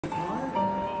Is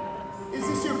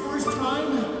this your first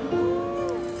time?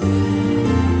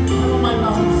 Hello, my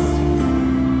loves.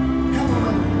 Hello,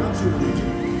 my luxury.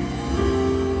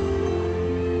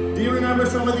 Do you remember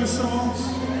some of these songs?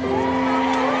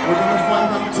 We're gonna find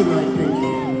out tonight,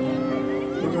 Pinky.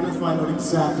 We're gonna find out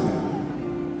exactly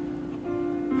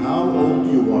how old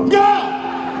you are. Yeah!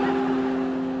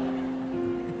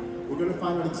 We're gonna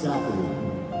find out exactly.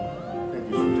 Thank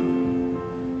you, sweetheart.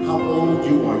 How old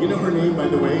you are. You know her name, by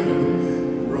the way?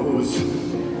 Rose.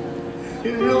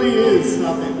 It really is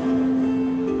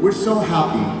nothing. We're so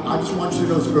happy. I just want you to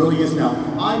know as early as now,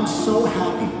 I'm so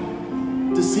happy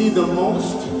to see the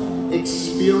most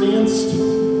experienced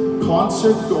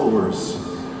concert goers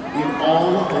in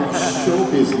all of show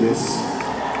business.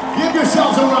 Give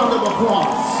yourselves a round of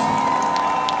applause.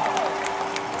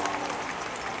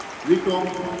 Rico,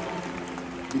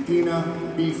 Bettina,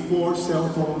 before cell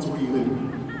phones were even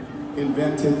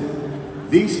invented,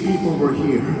 these people were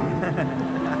here.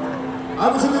 I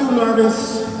was a little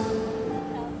nervous.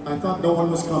 I thought no one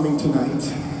was coming tonight.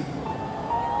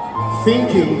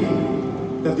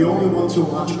 Thinking that the only ones who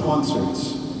watch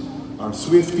concerts are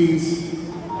Swifties,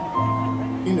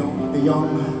 you know, the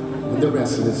young and the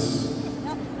restless.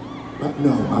 But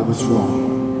no, I was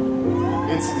wrong.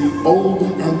 It's the old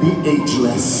and the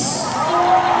ageless.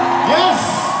 Yes!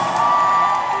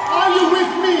 Are you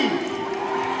with me?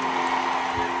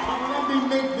 Let me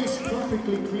make this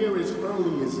perfectly clear as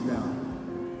early as now.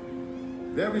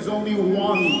 There is only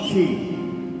one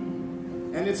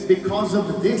king, and it's because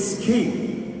of this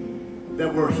king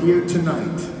that we're here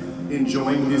tonight,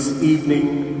 enjoying this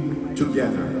evening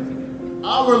together.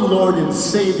 Our Lord and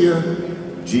Savior,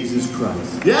 Jesus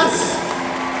Christ. Yes?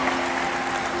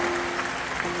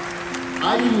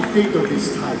 I didn't think of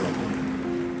this title.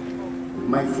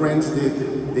 My friends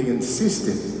did. They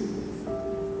insisted.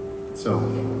 So,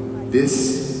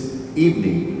 this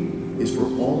evening is for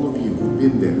all of you who've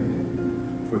been there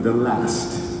for the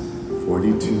last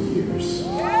 42 years.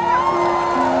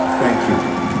 Thank you.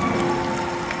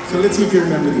 So let's see if you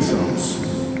remember these songs.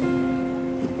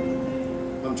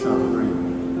 I'm Charlie, where are you?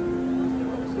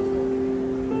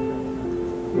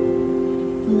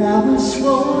 Flowers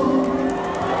fall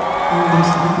on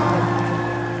this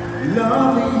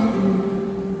lovely evening,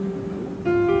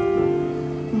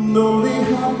 though they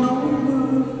have no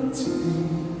words to say,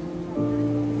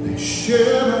 they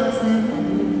share my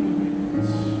feelings.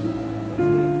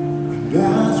 And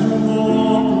as we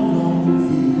walk along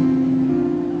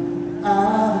the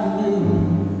avenue,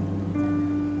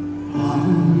 I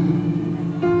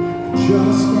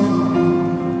just can't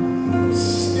help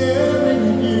staring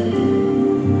at you.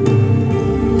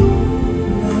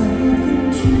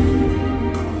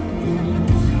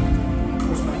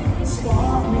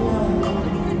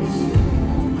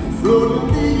 Float in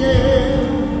the air,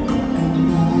 and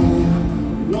I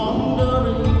wander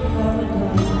in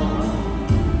paradise.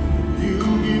 You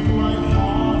give my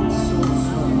heart so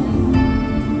strong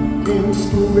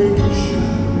inspiration.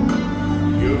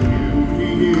 Your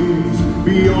beauty is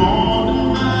beyond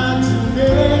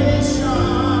imagination.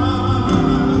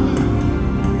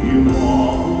 You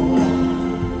are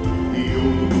the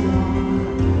only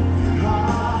one that I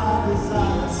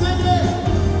desire. Sing it!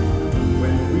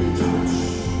 When we touch,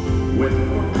 when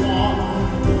we're one,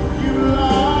 you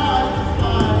light the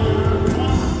fire.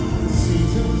 The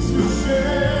seasons we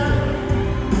share,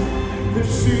 the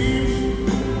seas.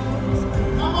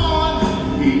 Come on,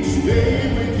 each day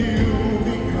with you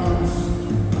becomes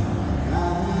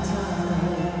Valentine.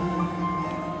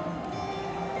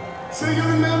 So you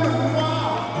remember the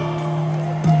wow.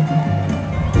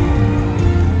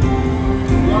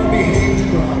 Love behaves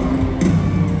crowd.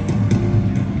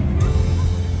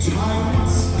 Time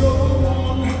must go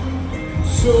on,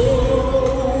 so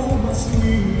must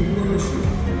we worship.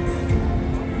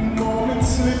 Moments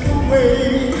slip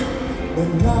away, but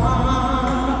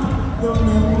not the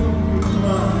memory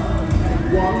cloud. And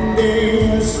one day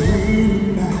as we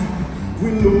look back,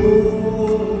 we'll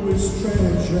always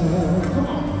treasure. Come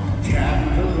on,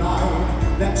 candlelight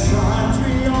that shines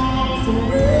beyond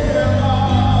forever.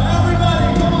 Everybody,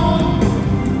 come on.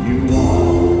 You are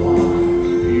the one,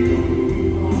 the only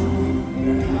one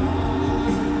that I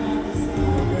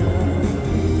desire.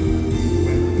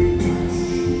 When we touch,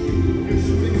 you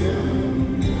should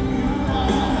light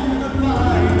the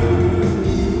fire.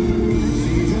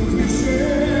 Seasons we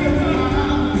share,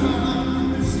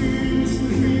 there seems to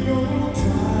be no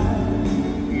time.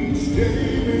 Each day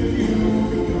with you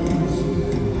becomes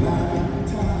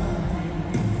Valentine.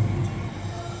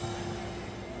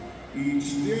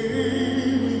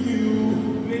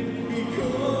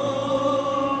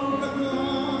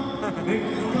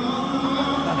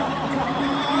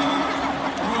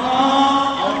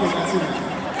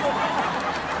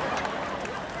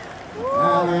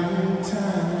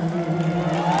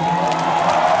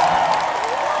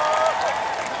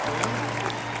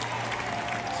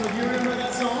 you remember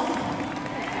that song?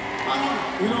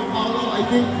 You know, Paulo, I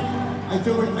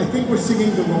think we're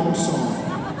singing the wrong song.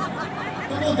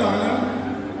 Hello, darling.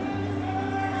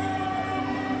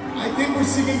 I think we're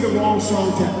singing the wrong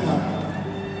song, Tepka.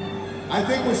 I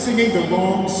think we're singing the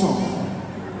wrong song.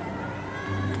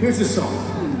 Here's the song.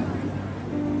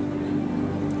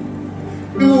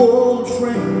 New old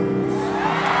friends.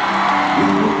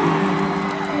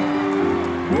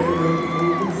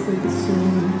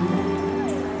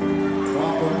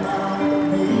 Talk about the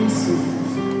places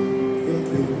they've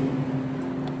been.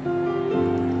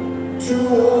 Two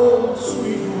old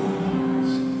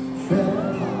sweethearts fell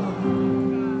apart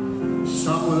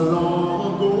somewhere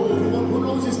long ago. Who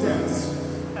knows this dance?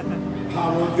 How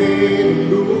will they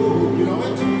know? You know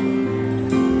it?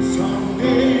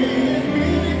 Someday they'll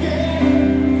meet again.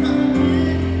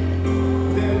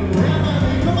 Then never.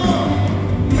 Come on!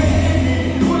 Baby,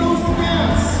 who knows the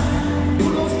dance? Who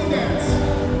knows the dance?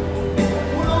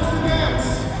 Who knows the dance?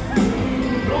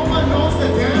 No one knows the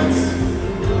dance?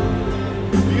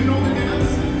 Do you know the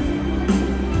dance?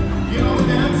 You know the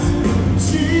dance?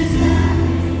 She's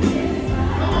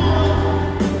come on.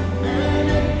 And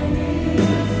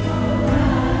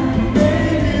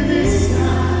maybe this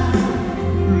time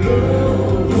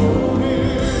love won't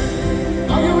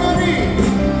end. Are you ready?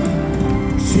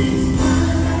 She's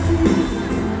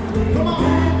come on.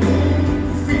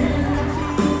 Feel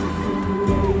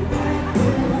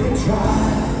they try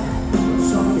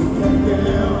something can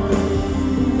down.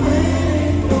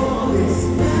 Waiting for this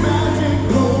magic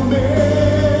moment.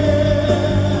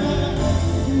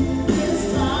 This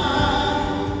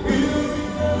time it'll be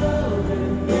love.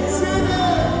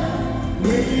 Together,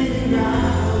 maybe now.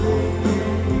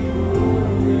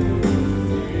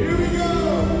 Here we go.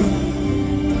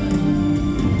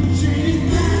 She's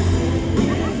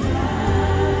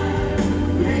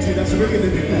Luigi, that's really the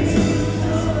dance.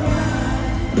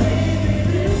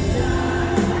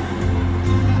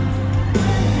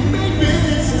 Maybe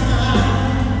this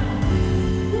time.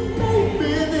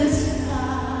 Maybe this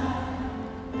time.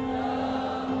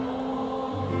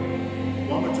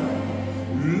 One more time.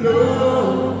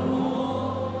 Love.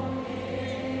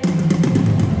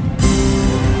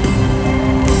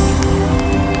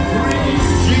 Three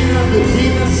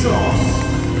Gina songs,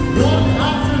 one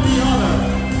after the other.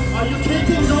 Are you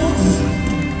taking notes?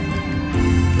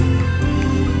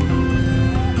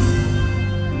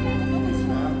 He's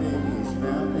vamping, he's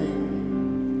vamping,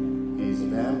 he's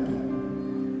vamping.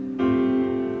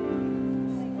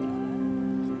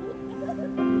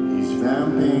 He's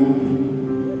vamping.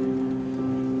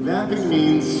 Vamping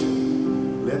means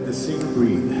let the singer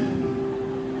breathe.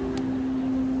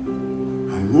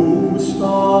 I always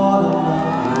thought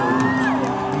about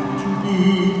to be.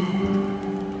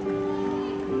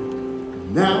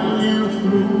 Now you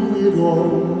threw it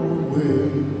all away.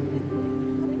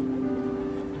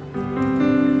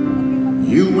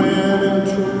 You went and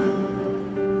took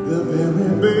the very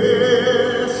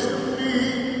best of me.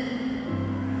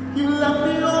 You left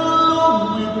me all alone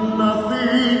with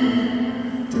nothing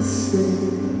to say.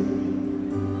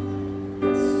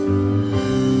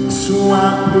 So I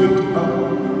picked up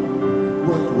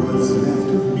what was left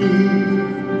of me.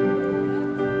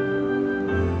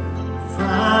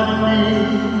 Finally,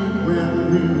 when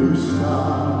we were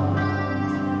starved,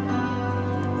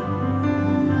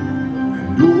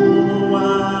 and all the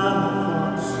while I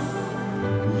thought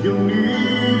you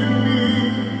needed me.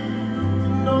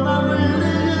 You know that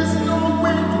really is no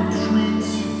way to treat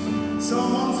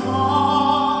someone's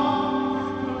heart.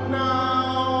 Now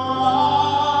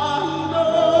I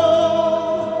know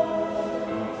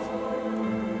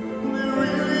there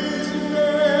really isn't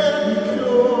any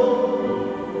cure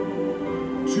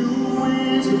too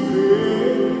easy to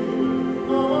pay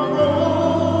on a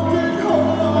broken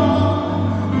heart.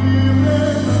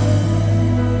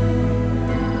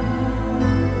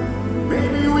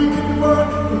 Maybe we can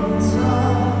work things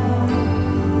out.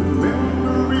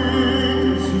 Remembering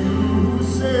as you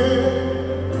said.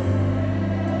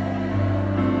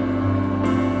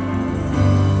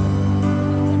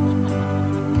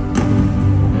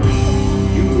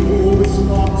 You always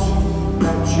thought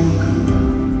that you could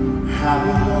have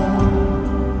it all.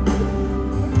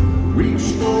 Reach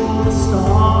for the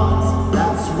stars,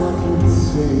 that's what you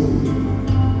say.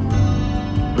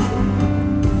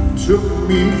 Took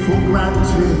me for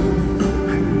granted,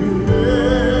 and you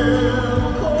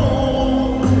held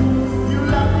hold. You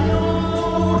left me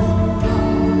alone.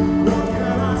 What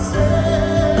can I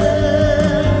say?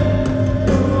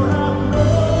 Oh, I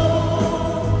know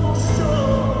for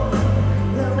sure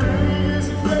there really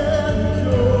isn't any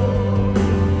cure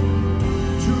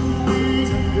too easy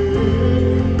to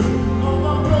pay. Oh,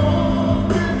 I know.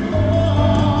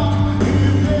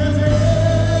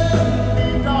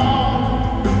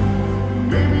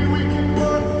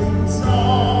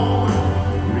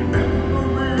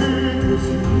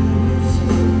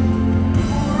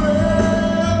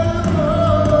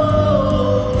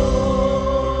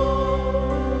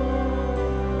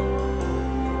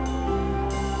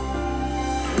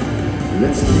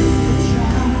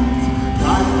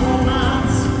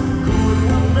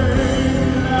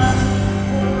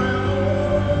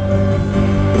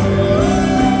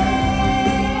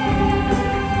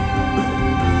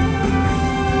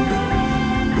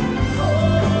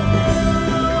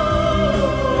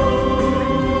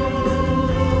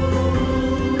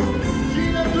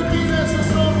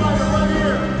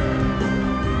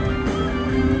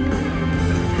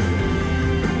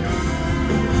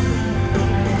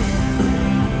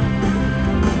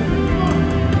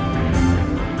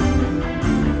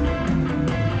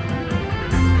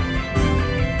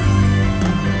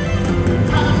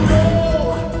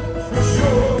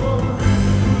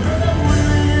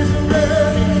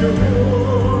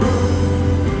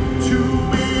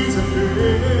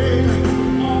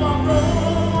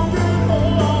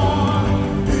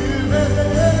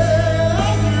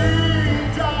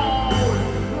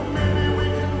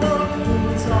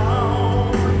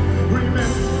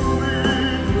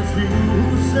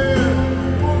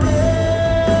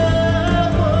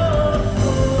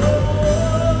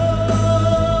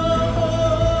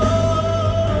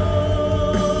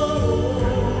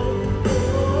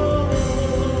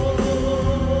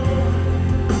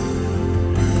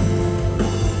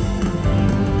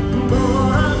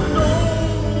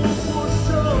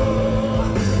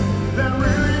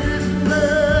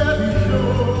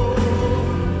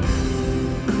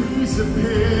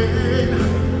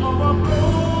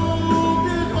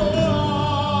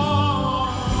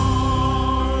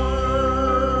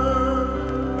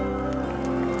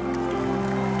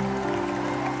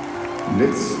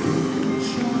 Let's take a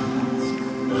chance,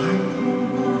 I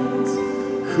want,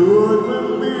 could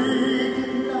we make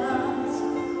it last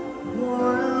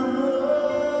forever?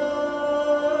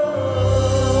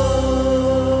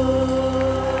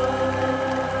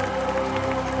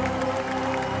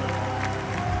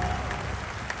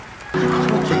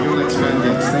 Okay, your next band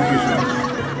next. Thank you so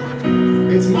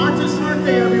much. It's Marta's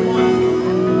birthday, everyone.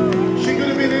 She could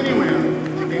have been anywhere.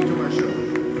 She came to our show.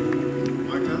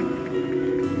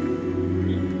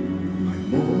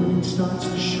 Starts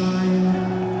to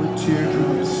shine with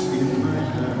teardrops in my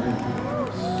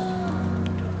eyes,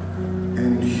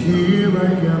 and here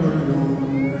I am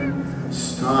alone,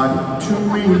 starting to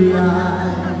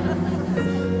realize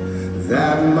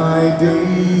that my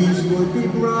days would be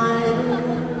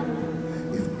brighter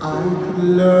if I could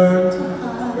learn to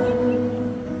hide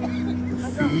the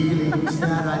feelings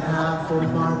that I have for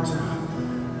Marta.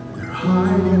 They're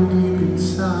hiding deep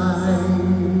inside.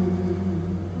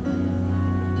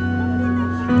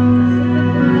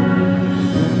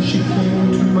 She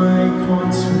came to my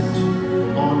concert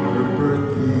on her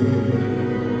birthday.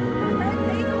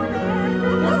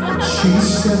 She's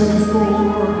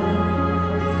 74,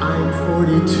 I'm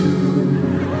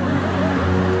 42.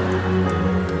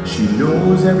 She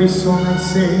knows every song I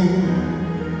sing,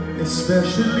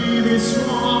 especially this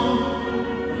one.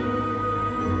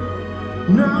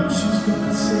 Now she's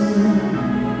gonna sing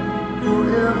for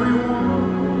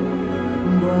everyone,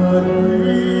 but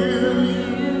really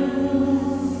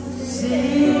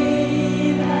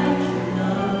say that you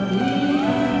love me.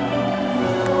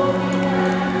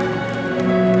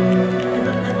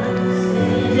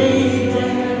 Say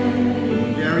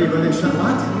that Gary Valencia,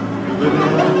 what? Will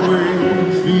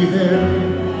always be there.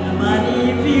 but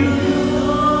if you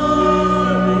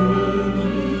already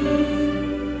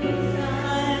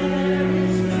desire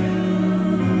is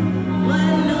true, my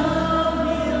love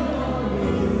will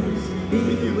always be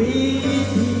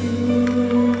with you.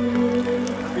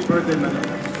 Happy birthday, man.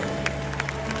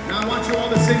 Now I want you all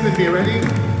to sing with me, ready?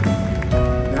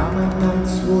 Now my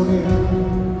nights will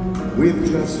end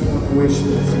with just one wish.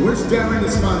 Where's Darren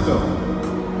Espanto?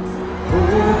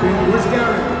 Where's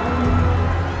Darren?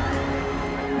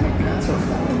 My pants are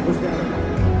falling. Where's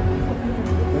Darren?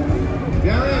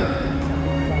 Darren!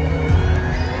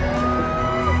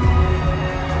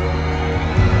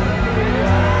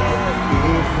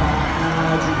 If I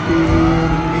had you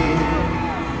here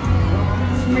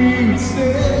with me,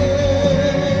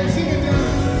 stay. Sing it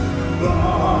down.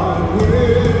 But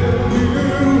will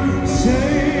you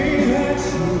say that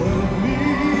you love me?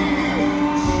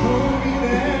 Show me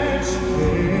that you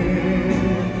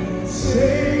care.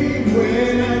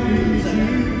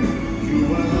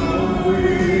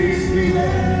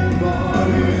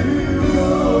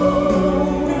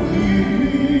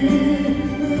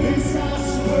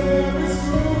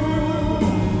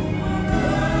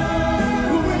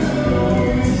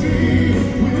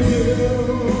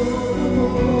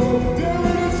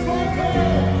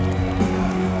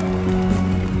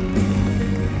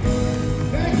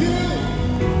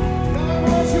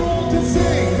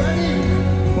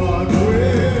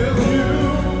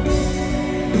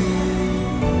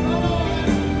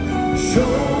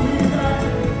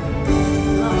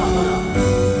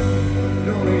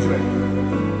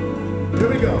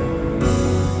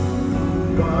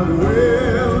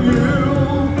 will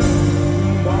you?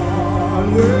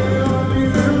 But will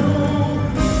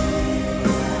you?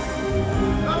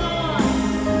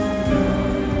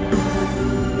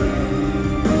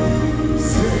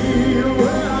 See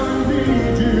where I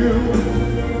need you.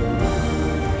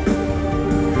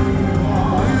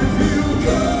 Or if you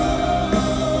go,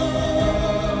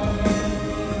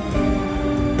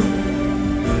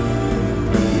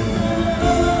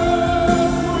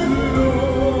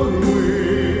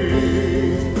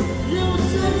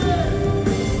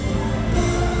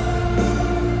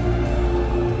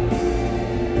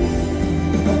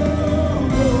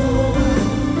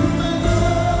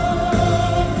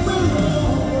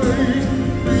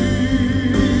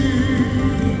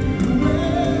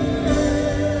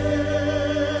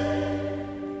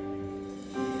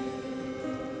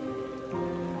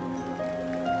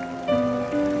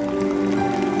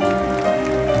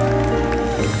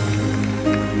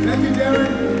 thank you,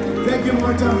 Darren. Thank you,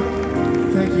 Marta.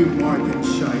 Thank you, Mark and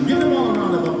Shine. Give them all a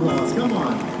round of applause. Come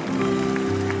on.